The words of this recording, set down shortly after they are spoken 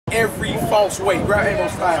every false way. Grab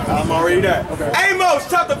Amos 5. I'm already there. Okay. Amos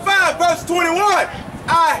chapter 5, verse 21.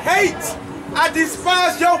 I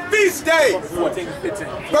despise your feast days. 14 and 15.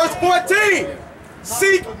 Verse 14.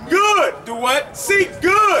 Seek good. Do what? Seek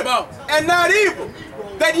good and not evil,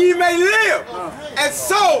 that ye may live. And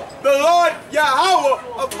so the Lord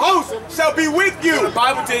Yahweh of hosts shall be with you. The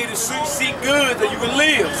Bible tells you to seek good that you can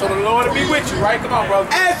live. So the Lord will be with you, right? Come on, brother.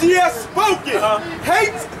 As ye have spoken,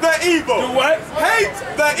 hate the evil. Do what? Hate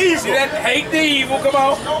the evil. See that? Hate the evil, come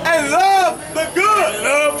on. And love the good.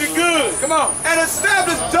 Love the good. Come on. And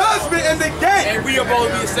establish judgment in the gate. And we are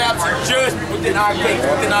supposed to be establishing judgment within our gates,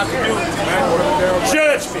 within our community, man.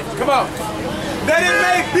 Judgment. Come on. That it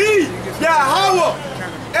may be Yahweh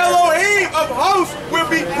Elohim of hosts will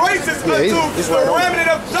be gracious unto the remnant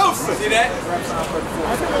of Joseph. See that? What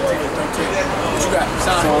you got?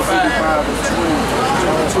 Psalm 55.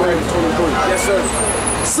 Yes, sir.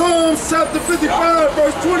 Psalms chapter 55,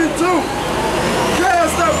 verse 22.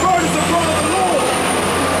 Cast thy burdens upon the Lord.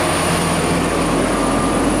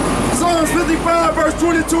 Psalms 55, verse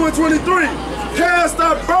 22 and 23. Cast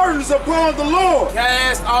thy burdens upon the Lord.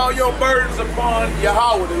 Cast all your burdens upon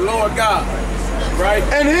Yahweh, the Lord God. Right?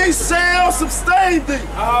 And he shall sustain thee.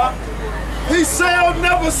 He shall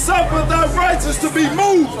never suffer thy righteous to be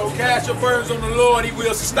moved. So cast your burdens on the Lord, he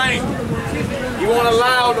will sustain you. He won't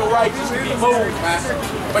allow the righteous to be moved, man.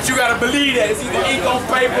 But you gotta believe that. It's either ink on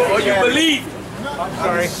paper or you believe it.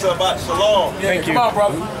 Sorry. Shabbat shalom. Yeah, thank you. Come on,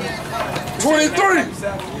 brother. 23.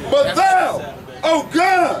 But thou, O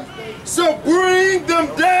God, shall bring them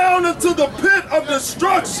down into the pit of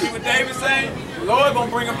destruction. See what David's saying? The Lord gonna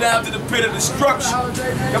bring them down to the pit of destruction.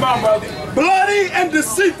 Come on, brother. Bloody and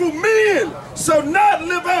deceitful men shall not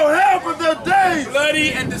live out half of their days.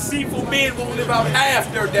 Bloody and deceitful men won't live out half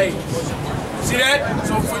their days. See that?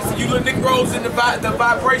 So for you little Negroes in the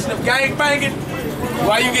vibration of gang banging,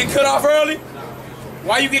 why you get cut off early?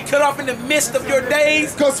 Why you get cut off in the midst of your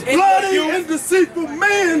days? Because bloody and deceitful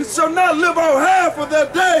men shall not live out half of their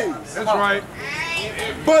days. That's right.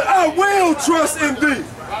 But I will trust in thee.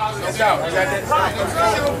 Let's go. I got that.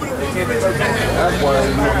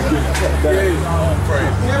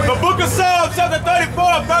 The book of Psalms, chapter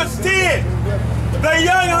 34, verse 10. The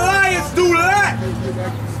young lions do lack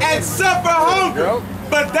and suffer hunger,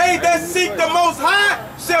 but they that seek the Most High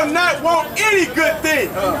shall not want any good thing.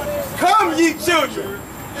 Come, ye children,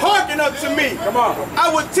 hearken unto me. Come on. I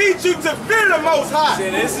will teach you to fear the Most High. See,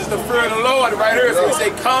 this is the fear of the Lord right here. So we say,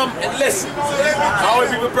 come and listen. Always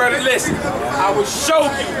be prepared to listen. I will show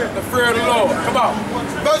you the fear of the Lord. Come on.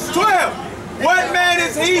 Verse 12. What man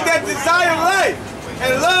is he that desire life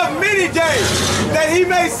and love many days, that he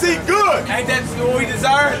may see good? Ain't that what we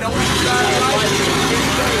desire? Don't we desire life?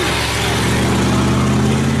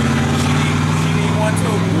 She need one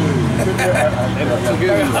too.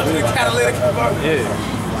 The catalytic converter. Yeah.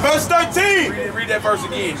 Verse 13. Read that verse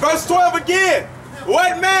again. Verse 12 again.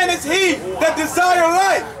 What man is he that desire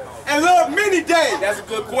life and love many days? That's a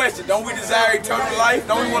good question. Don't we desire eternal life?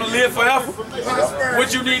 Don't we want to live forever?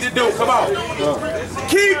 What you need to do? Come on.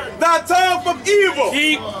 Keep thy tongue from evil.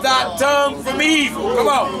 Keep thy tongue from evil. Come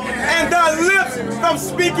on. And thy lips from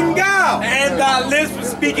speaking guile. And thy lips from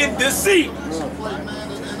speaking deceit.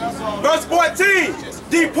 Verse 14.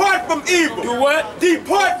 Depart from evil. Do what?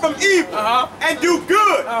 Depart from evil and do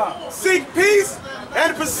good. Seek peace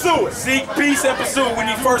and pursue it. Seek peace and pursue it. We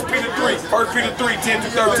need 1 Peter 3. 1 Peter 3, 10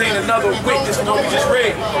 through 13. Another witness to what we just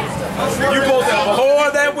read. You're supposed to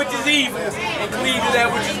abhor that which is evil and cleave to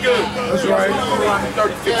that which is good. That's right.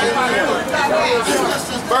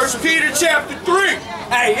 1 Peter chapter 3.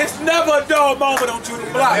 Hey, it's never a dull moment on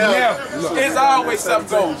Judah Block. Yeah. It's always something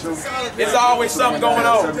going. It's always something going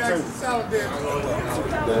on.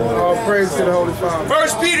 All praise to the Holy Father. 1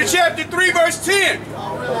 Peter chapter 3, verse 10.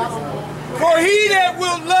 For he that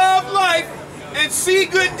will love life and see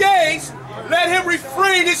good days, let him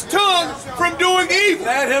refrain his tongue from doing evil.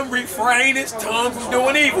 Let him refrain his tongue from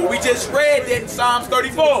doing evil. We just read that in Psalms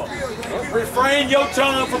 34. Refrain your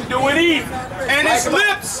tongue from doing evil. And his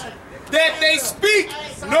lips that they speak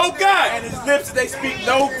no guile. And his lips that they speak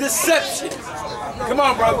no deception. Come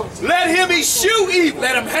on, brother. Let him eschew evil.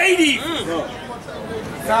 Let him hate evil.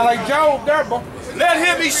 Sound like Job there, boy. Let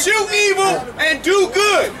him eschew evil and do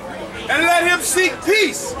good. And let him seek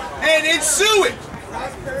peace and ensue it.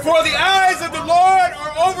 For the eyes of the Lord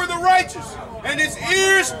are over the righteous, and his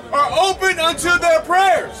ears are open unto their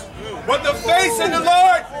prayers. But the face of the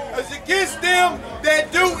Lord is against them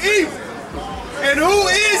that do evil. And who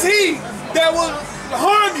is he that will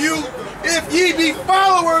harm you if ye be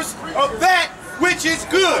followers of that which is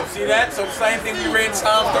good? See that? So the same thing we read in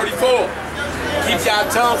Psalms 34. Keep your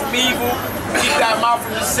tongue from evil, Keep thy mouth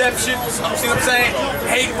from deception. You see what I'm saying?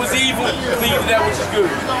 Hate was evil. Cleave to that which is good.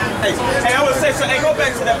 Hey, I would say so. Hey, go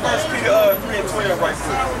back to that 1 Peter 3 and 12 right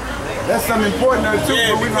quick. That's something important though too,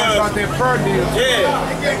 Yeah, but we learned about that prayer deal.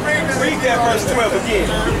 Yeah. Read that verse 12 again.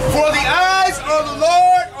 For the eyes of the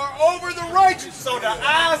Lord are over the righteous. So the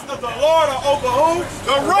eyes of the Lord are over who?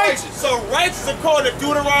 The righteous. So righteous according to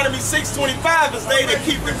Deuteronomy 6:25 is they that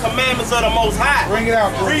keep the commandments of the Most High. Bring it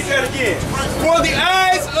out, bro. Read that again. For the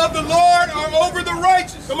eyes of the Lord are over the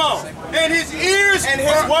righteous. Come on. And his ears And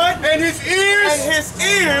his what? And his ears And his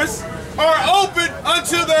ears, are open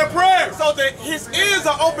unto their prayers. so that his ears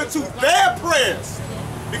are open to their prayers.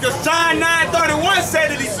 Because John 9:31 said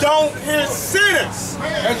that he don't hear sinners.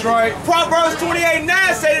 That's right. Proverbs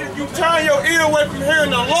 28:9 said that if you turn your ear away from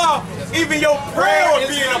hearing the law, even your prayer will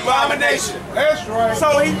be an abomination. That's right.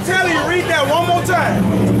 So he telling you, read that one more time.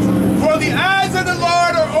 For the eyes of the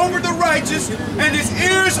Lord are over the righteous, and his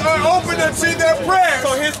ears are open unto their prayers.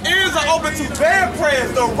 So his ears are open to their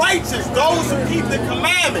prayers, the righteous, those who keep the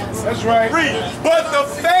commandments. That's right. Read. But the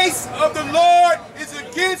face of the Lord is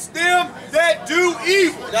against them that do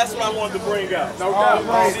evil. That's what I wanted to bring out. No doubt.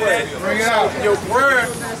 right. See that? Bring it out. Your prayer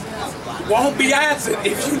won't be answered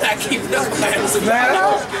if you're not keeping the commandments. Flat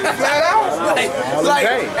out. Flat out. Like,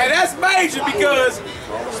 and that's major because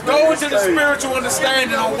go into the spiritual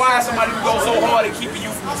understanding on why somebody would go so hard at keeping you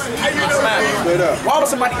from keeping the commandments. Why would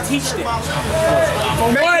somebody teach them?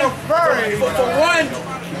 For one,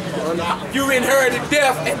 you inherited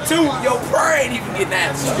death, and two, your prayer ain't even getting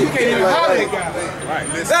answered. You can't even holler at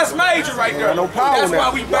God. That's major right there. No power That's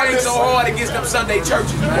now. why we bang so hard against them Sunday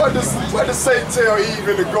churches, man. What does Satan tell Eve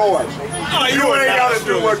in the garden? You ain't got to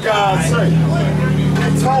do what God say.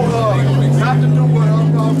 He told her not to do what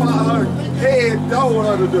her head told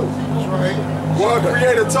her to do. What her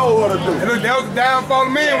creator told her to do. And look, that was the downfall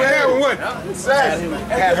of man with that one, wasn't it? Exactly.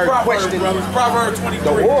 Had her question, brothers. Proverbs 23.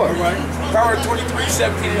 The war. Proverbs 23,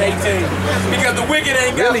 17 and 18. Because the wicked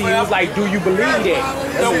ain't got Really, he was like, do you believe that?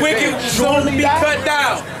 the wicked will soon be cut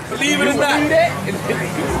down. Believe it or not.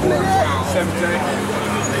 17.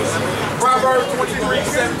 Proverbs 23,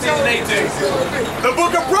 17 and 18. The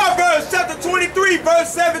book of Proverbs, chapter 23,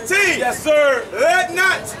 verse 17. Yes, sir. Let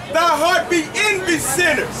not thy heart be envy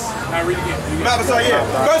sinners. Now read again. Sorry, yeah.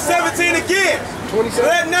 Verse 17 again.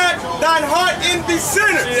 Let not thine heart envy See,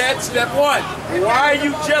 sinners. that's step one. Why are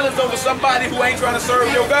you jealous over somebody who ain't trying to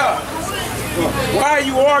serve your God? Why are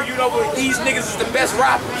you arguing over these niggas is the best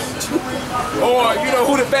rappers? Or, you know,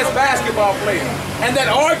 who the best basketball player? And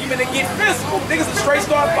that argument to get physical. Niggas will straight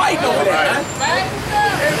start fighting over that, man.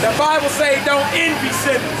 The Bible say don't envy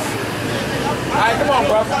sinners. All right, come on,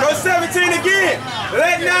 bro. Verse 17 again.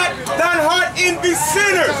 Let not thine heart envy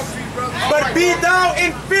sinners, but be thou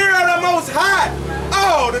in fear of the Most High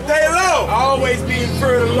all the day long. Always be in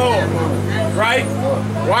fear of the Lord, right?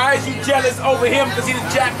 Why is you jealous over him? Because he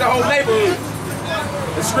done jacked the whole neighborhood.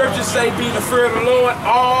 The scriptures say be in the fear of the Lord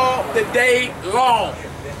all the day long.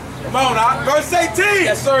 Come on now. Verse 18.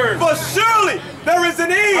 Yes, sir. For surely there is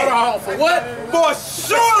an end. Hold on, for what? For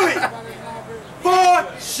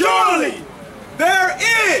surely there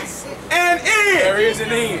is an end. There is an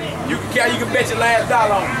end. You can bet your last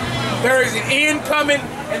dollar on it. There is an end coming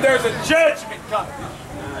and there's a judgment coming.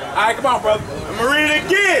 All right, come on, brother. I'm gonna read it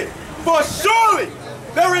again. For surely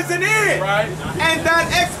there is an end, Right. and that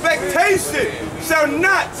expectation shall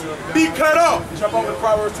not be cut off. Jump over to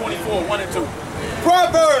Proverbs 24, 1 and 2.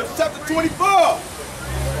 Proverbs chapter 24,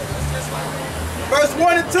 verse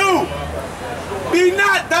 1 and 2. Be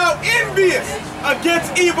not thou envious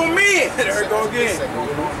against evil men. There we go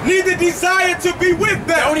again. Neither desire to be with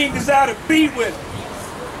them. Don't even desire to be with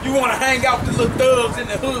them. You want to hang out with the little thugs in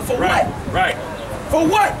the hood for what? Right. For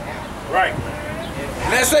what? Right.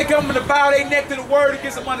 Unless they come to bow their neck to the word and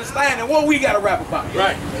get some understanding, what we got to rap about?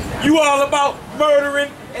 Right. You all about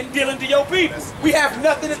murdering and dealing to your people. We have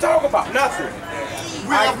nothing to talk about. Nothing.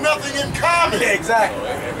 We have nothing in common. Yeah, exactly.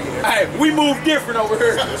 All right, we move different over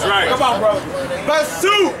here. That's right. Come on, brother. Verse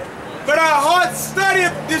 2. But our hearts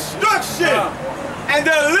studieth destruction, and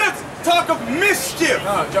their lips talk of mischief.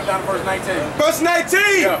 Jump down to verse 19. Verse 19.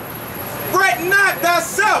 Yeah. Fret not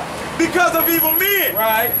thyself because of evil men.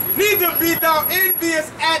 Right. Neither be thou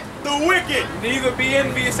envious at the wicked. Neither be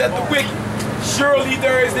envious at the wicked. Surely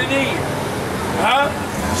there is an end. Huh?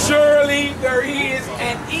 Surely there is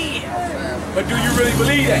an end. But do you really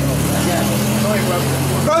believe that? Go ahead, brother.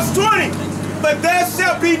 Verse 20. But there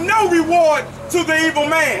shall be no reward to the evil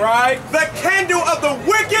man. Right. The candle of the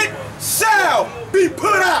wicked shall be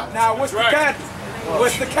put out. Now, what's the candle?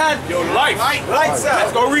 What's the candle? Your life. Lights out.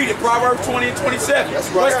 Let's go read it. Proverbs 20 and 27.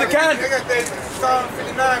 What's the candle? Psalm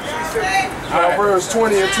 59, 27. Verse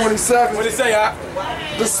 20 and 27. What did it say,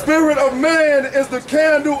 The spirit of man is the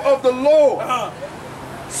candle of the Lord.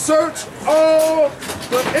 Search all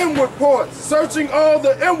the inward parts, searching all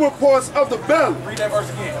the inward parts of the belly. Read that verse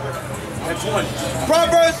again. That's 20.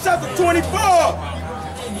 Proverbs chapter 24,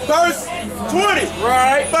 verse 20.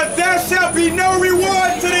 Right. But there shall be no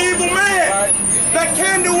reward to the evil man. Right. The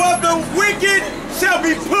candle of the wicked shall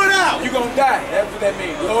be put out. You're going to die. That's what that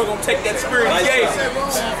means. The Lord going to take that spirit he gave you.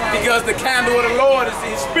 Because the candle of the Lord is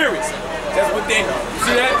his spirit. That's what they,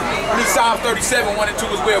 see that? I mean, Psalm 37, 1 and 2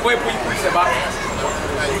 as well. Wait before you preach that, Bob.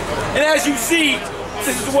 And as you see,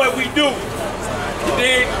 this is what we do. You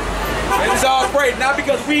dig? And it's all great. Not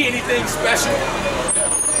because we anything special.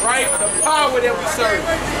 Right? The power that we serve.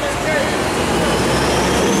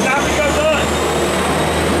 Not because of us.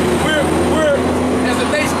 We're as a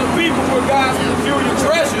nation of people, we're God's peculiar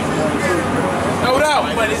treasure. No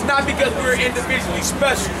doubt. But it's not because we're individually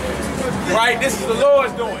special. Right? This is the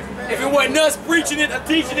Lord's doing. If it wasn't us preaching it or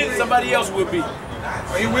teaching it, somebody else would be.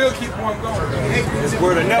 He will keep on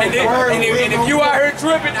going. And if you out here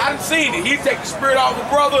tripping, I done seen it. He take the spirit off a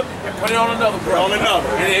brother and put it on another brother.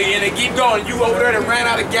 And they keep going. You over there that ran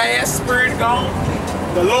out of gas, spirit gone.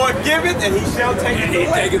 The Lord giveth and he shall take it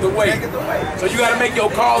away. Take it away. So you got to make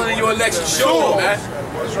your calling and your election sure, man.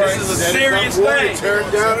 This is a serious thing. Turn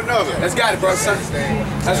down another. That's got it, brother.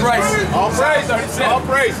 That's right. All praise. All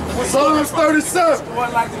praise. Psalms 37.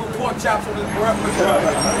 One like the pork chops with his breath.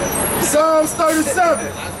 Psalms 37,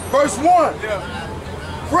 verse 1.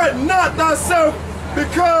 Fret not thyself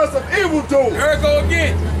because of evildoers. Here it go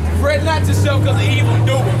again. Fret not yourself because of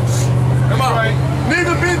evildoers. Come on.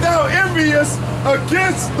 Neither be thou envious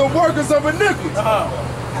against the workers of iniquity.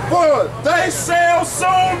 For they shall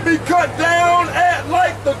soon be cut down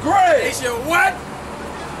like the They grass. shall what?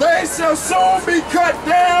 They shall soon be cut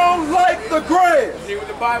down like the grass, See what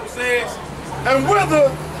the Bible says? and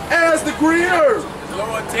wither as the green herb. The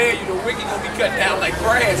Lord tell you the wicked gonna be cut down like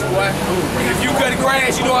grass, boy. If you cut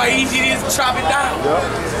grass, you know how easy it is to chop it down.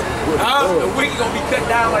 The wicked gonna be cut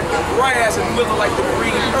down like the grass and wither like the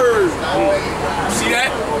green herb. You see that?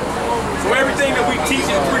 So everything that we teach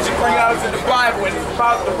and preach and bring out is in the Bible, and it's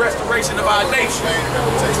about the restoration of our nation,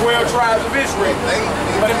 the 12 tribes of Israel.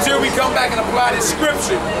 But until we come back and apply this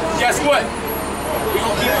scripture, guess what? We're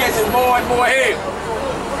gonna keep catching more and more hell.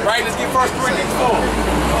 Right? Let's get 1 Corinthians 4. 1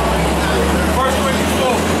 Corinthians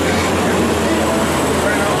 4.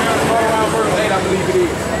 Right around verse 8, I believe it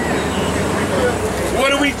is. What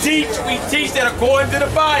do we teach? We teach that according to the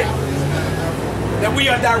Bible, that we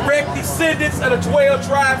are direct descendants of the 12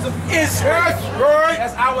 tribes of Israel.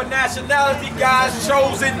 That's our nationality, God's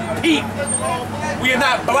chosen people. We are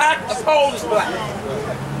not black, the pole is black.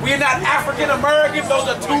 We are not African American, those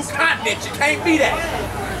are two continents. You can't be that.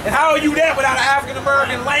 And how are you that without an African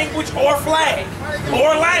American language or flag,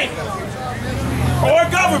 or language, or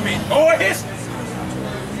government, or history?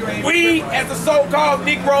 We, as the so-called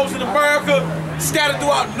Negroes in America, scattered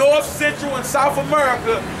throughout North, Central, and South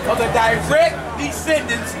America, are the direct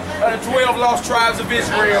descendants of the 12 lost tribes of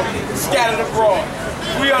Israel scattered abroad.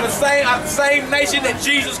 We are the same nation that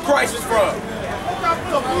Jesus Christ was from.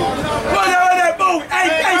 Look at that move. Hey,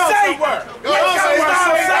 say word. What's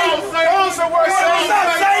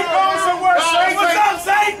up,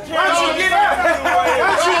 Saint? Why don't you get out? Why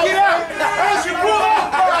don't you get out? Why don't you pull up?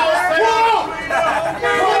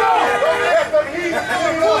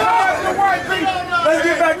 Let's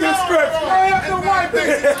get back to the script.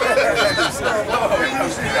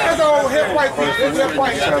 That's all hip white people. Hip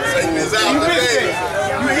white people. You missed it.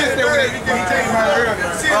 You missed it when he came out earlier.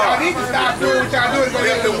 I need to stop doing what y'all doing to go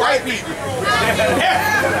get the white people.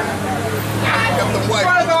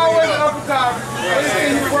 Why is always Uncle Tom?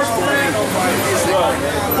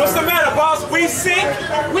 What's the matter, boss? We sick?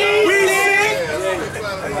 We sick?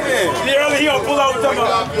 Yeah, he gonna pull over and talk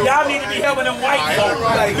about, y'all need to be helping them white folks.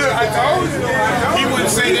 Like, I told you. He wouldn't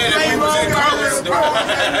say that if he was in Congress. Y'all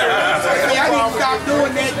need to stop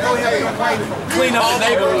doing that. Go help them white folks. Clean up the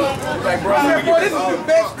neighborhood. Like, bro, Boy, this is the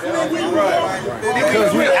best thing we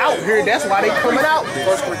Because we out here, that's why they coming out.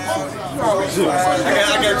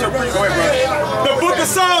 the book of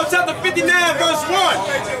Psalms, chapter 59, verse 1.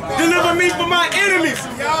 Deliver me from my enemies,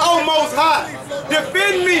 O Most High.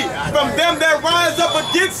 Defend me from them that rise up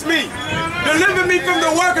against me. Deliver me from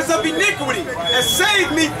the workers of iniquity, and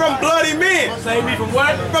save me from bloody men. save me from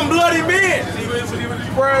what? From bloody men.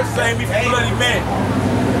 Save me from bloody men.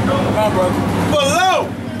 Come on, brother. For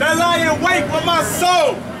lo, they lie in wait for my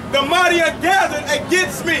soul. The mighty are gathered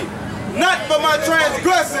against me. Not for my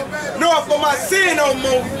transgression, nor for my sin, O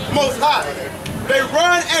Most High. They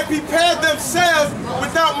run and prepare themselves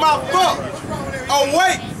without my fault.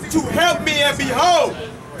 awake to help me, and behold,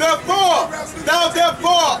 therefore,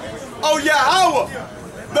 O Yahweh,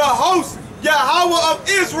 the host, Yahweh of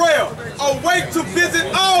Israel, awake to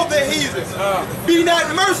visit all the heathens. Be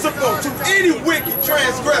not merciful to any wicked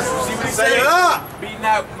transgressors. Say be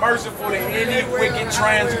not merciful to any wicked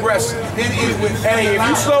transgressor. Hey, if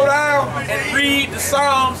you slow down and read the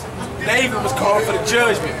Psalms, David was called for the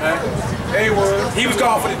judgment, man. He was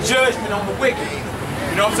called for the judgment on the wicked.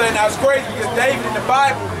 You know what I'm saying? Now it's crazy because David in the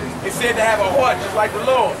Bible is said to have a heart just like the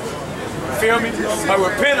Lord. You feel me? A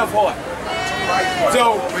repentant heart.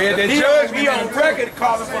 So he on record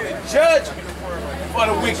calling for the judgment for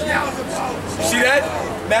the wicked. You see that?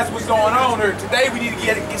 That's what's going on here. Today we need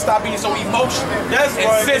to stop being so emotional and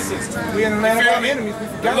sensitive. We in the land of our enemies.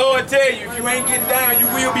 The Lord tell you, if you ain't getting down, you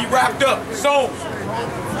will be wrapped up soon.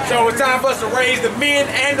 So it's time for us to raise the men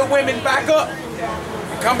and the women back up.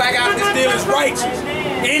 Come back out of this deal as righteous.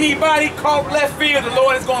 Anybody caught left field, the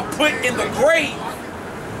Lord is going to put in the grave.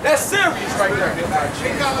 That's serious right there.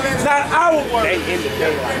 It's not our word. Go ahead and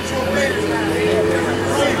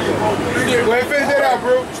finish that out,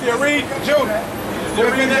 bro. Still read? Jude. Go ahead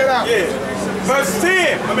and finish that out. Yeah. Verse 9.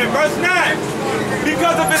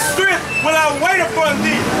 Because of his strength will I wait upon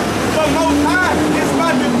thee. For Most High is my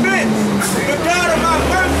defense. The God of my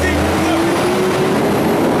mercy.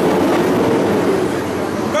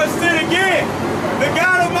 Verse 10 again. The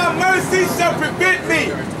God of my mercy shall prevent me.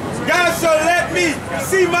 God shall let me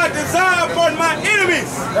see my desire upon my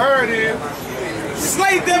enemies. There it is.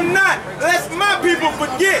 Slay them not, lest my people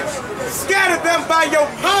forget. Scatter them by your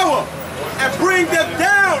power, and bring them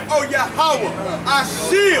down, O Yahweh, our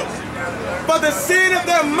shield. For the sin of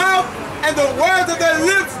their mouth and the words of their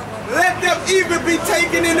lips, let them even be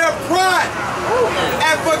taken in their pride.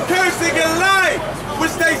 And for cursing and lying,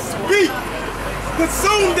 which they speak,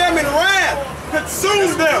 consume them in wrath.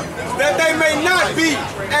 Consume them, that they may not be,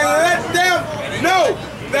 and let them know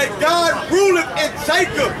that God ruleth in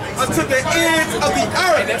Jacob unto the ends of the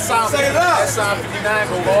earth. And that Psalm 59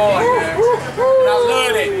 go hard, man. And I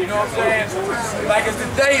love it, you know what I'm saying? Like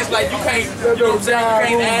today, it's like you can't, you know what I'm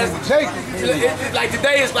saying? You can't ask, like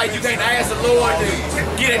today, it's like you can't ask the Lord to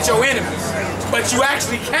get at your enemies, but you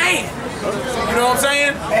actually can. You know what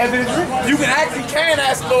I'm saying? You can actually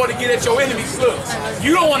ask the Lord to get at your enemies. Look,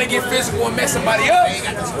 you don't want to get physical and mess somebody up,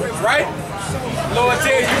 right? Lord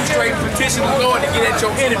tells you straight petition the Lord to get at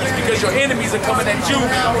your enemies because your enemies are coming at you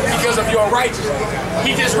because of your righteousness.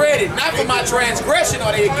 He just read it, not for my transgression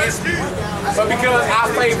are they against me, but because I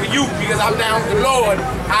favor you, because I'm down with the Lord,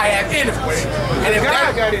 I have enemies.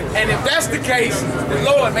 And if that's the case, the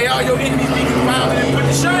Lord, may all your enemies be confounded and put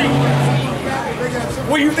to shame.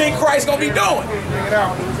 What do you think Christ's gonna be doing?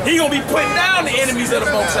 He gonna be putting down the enemies of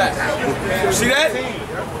the Most High. See that?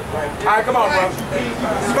 All right, come on, bro.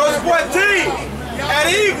 Verse 14.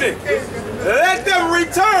 At evening, let them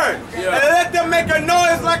return, and let them make a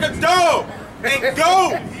noise like a dog, and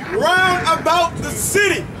go round about the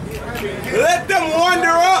city. Let them wander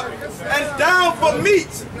up and down for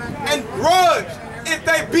meat, and grudge if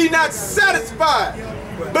they be not satisfied.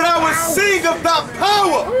 But I will sing of thy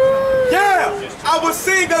power. Yeah, I will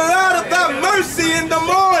sing aloud of thy mercy in the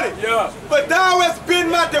morning. But thou hast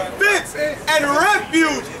been my defense and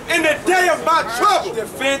refuge in the day of my trouble.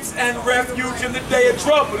 Defense and refuge in the day of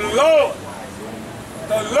trouble. The Lord.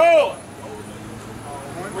 The Lord.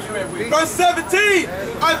 Verse 17.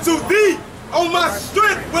 Unto thee, O my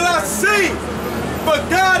strength, will I sing. For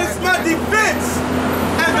God is my defense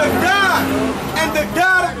and the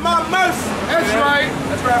God of my mercy. That's right.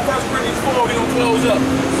 That's right. 1 Corinthians 4, we're going to close up.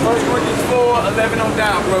 1 Corinthians 4, 11 on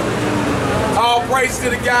down, bro. All praise to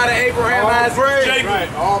the God of Abraham, Isaac, and Jacob.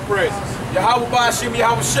 Right. All praises. Yahweh Bashim,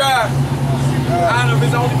 Yahweh Shai. Honor of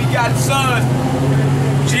his only begotten Son,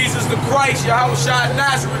 Jesus the Christ, Yahweh Shai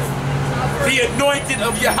Nazareth, the anointed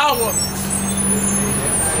of Yahweh.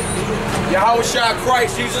 Yahweh Shai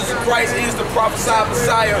Christ, Jesus Christ is the prophesied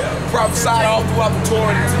Messiah, prophesied all throughout the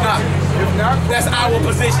Torah and Tanakh. If not, that's our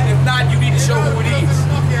position. If not, you need to show who it is.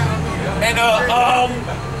 And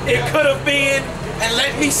it could have been, and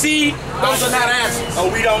let me see, those are not answers. Oh,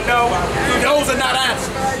 we don't know? Those are not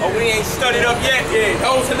answers. Oh, we ain't studied up yet? Yeah,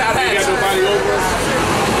 those are not answers. Got nobody over us?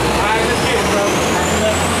 All right, let's get it, bro.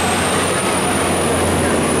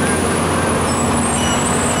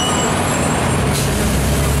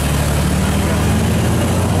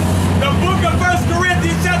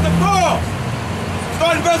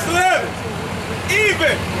 Starting verse 11.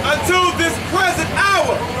 Even until this present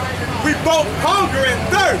hour, we both hunger and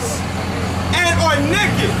thirst, and are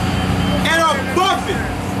naked, and are buffeted,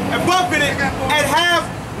 and have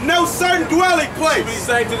no certain dwelling place. He's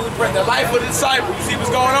saying to the life of the disciple, you see what's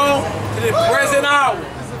going on? to the present hour,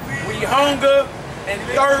 we hunger and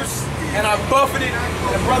thirst and are buffeted,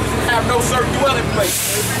 and the brothers didn't have no certain dwelling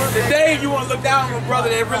place. Today, you want to look down on a brother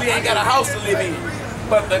that really ain't got a house to live in.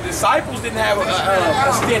 But the disciples didn't have a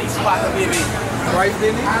steady spot to live in. Christ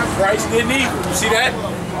didn't either. Christ didn't either. You see that?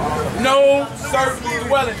 No certain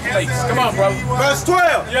dwelling place. Come on, brother. Verse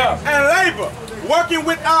 12. Yeah. And labor, working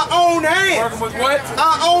with our own hands. Working with what?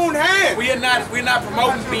 Our own hands. We're not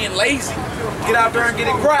promoting being lazy. Get out there and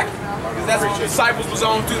get it cracking. Because that's what the disciples was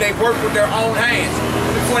on too. They worked with their own hands.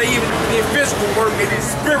 Before they even did physical work, they did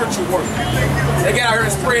spiritual work. They got out here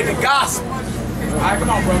and spread the gospel. All right,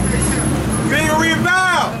 come on, brother. Being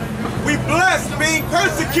reviled, we bless. Being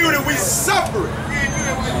persecuted, we suffer.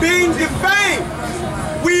 Being defamed,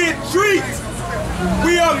 we entreat.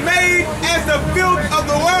 We are made as the filth of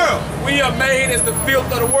the world. We are made as the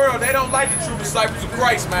filth of the world. They don't like the true disciples of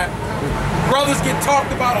Christ, man. Brothers get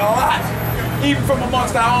talked about a lot, even from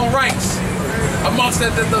amongst our own ranks, amongst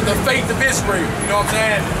the faith of Israel. You know what I'm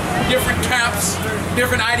saying? Different camps,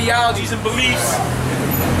 different ideologies and beliefs.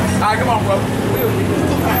 All right, come on, brother.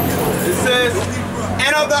 It says,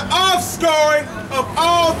 and of the offscouring of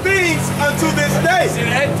all things unto this day. See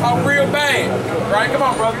that? Talk real bad. Right? Come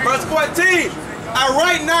on, brother. Verse 14, I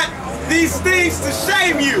write not these things to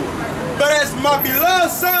shame you, but as my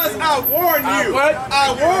beloved sons, I warn you.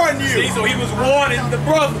 I warn you. See, so he was warning the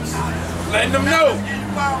brothers, letting them know,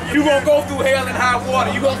 you gonna go through hell and high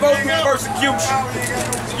water. You gonna go through persecution.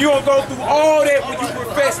 You gonna go through all that when you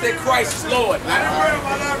profess that Christ is Lord. All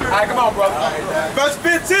right, come on, brother. Verse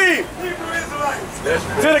 15.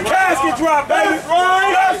 Till the casket drop, baby.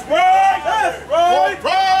 That's right.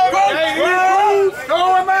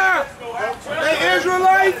 So am I. They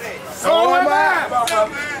Israelites. So am I.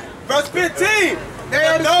 Verse 15.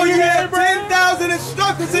 And though you have 10,000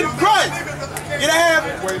 instructors in Christ, yet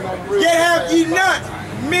have ye not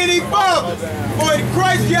many fathers. For in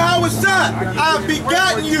Christ Yahweh I have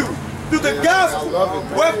begotten you through the gospel.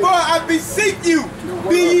 Wherefore I beseech you,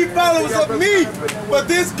 be ye followers of me. For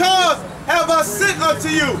this cause have I sent unto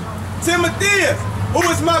you Timotheus, who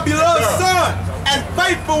is my beloved son, and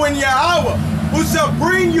faithful in Yahweh, who shall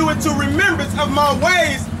bring you into remembrance of my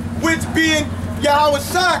ways, which being Yahweh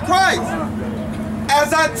Christ.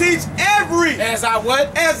 As I teach As I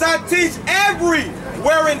what? As I teach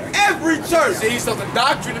everywhere in every church. See, so the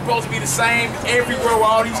doctrine is supposed to be the same everywhere where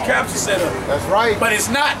all these camps are set up. That's right. But it's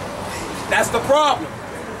not. That's the problem.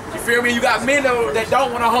 You feel me? You got men that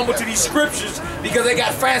don't want to humble to these scriptures because they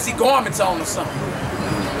got fancy garments on or something.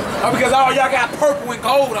 Or because all y'all got purple and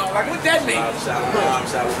gold on. Like, what that mean? All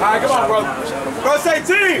right, come on, brother. Verse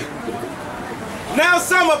 18. Now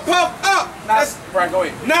some are puffed up. Right, go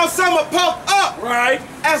ahead. Now some are puffed up. Right.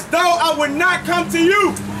 As though I would not come to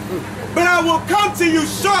you. But I will come to you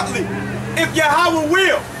shortly, if Yahweh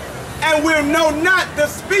will, and will know not the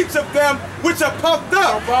speech of them which are puffed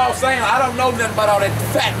up. So Paul saying, I don't know nothing about all that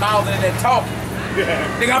fat mouth and that talking.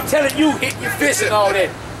 Nigga, I'm telling you, hitting your fist and all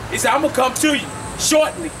that. He said, I'm going to come to you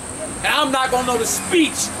shortly, and I'm not going to know the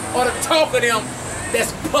speech or the talk of them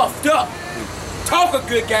that's puffed up. Talk a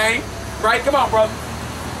good game, right? Come on, brother.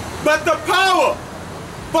 But the power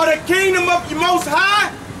for the kingdom of the Most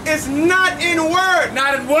High is not in word.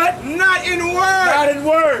 Not in what? Not in word. Not in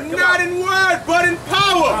word. Not in word, but in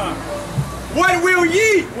power. What will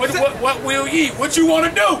ye? What will ye? What you want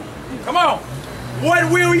to do? Come on. What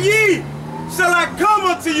will ye? Shall I come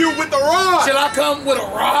unto you with a rod? Shall I come with a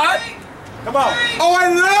rod? Come on. Or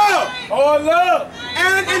in love. Or in love.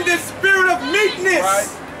 And in the spirit of meekness. Right.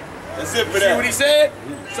 That's it for See that. what he said?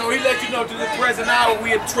 So he let you know to the present hour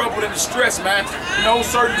we in trouble and distress, man. No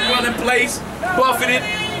certain dwelling place, buffeted,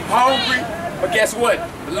 hungry. But guess what?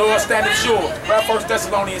 The Lord standeth sure. Right, 1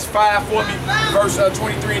 Thessalonians 5 for me, verse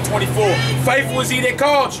 23 and 24. Faithful is he that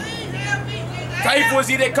called you. Faithful is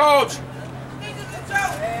he that called you.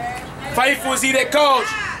 Faithful is he that called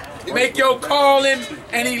you. Make your calling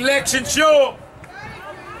and election sure.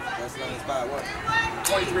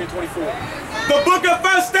 23 and 24. The book of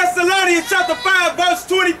 1 Thessalonians chapter 5 verse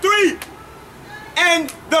 23.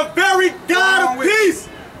 And the very God of peace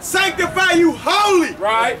sanctify you wholly.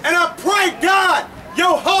 Right. And I pray God,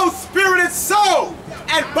 your whole spirit and soul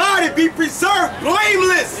and body be preserved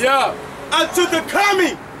blameless. Yeah. Unto the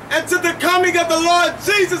coming of the Lord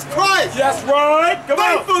Jesus Christ. That's right. Come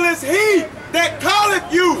on. Faithful is he that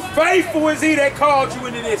calleth you. Faithful is he that called you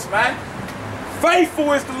into this, man.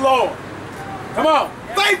 Faithful is the Lord. Come on.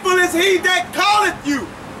 Faithful is he that calleth you,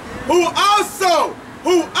 who also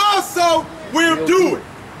will do it.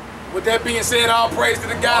 With that being said, all praise to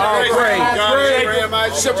the God of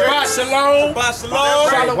Shabbat shalom. Shabbat shalom.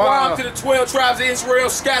 Shalom to the 12 tribes of Israel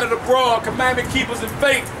scattered abroad, commandment keepers in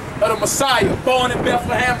faith, of the Messiah, born in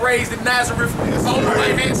Bethlehem, raised in Nazareth, on the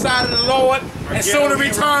right-hand side of the Lord, and soon to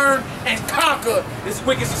return and conquer this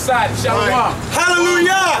wicked society. Shalom.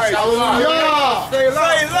 Hallelujah. Shalom.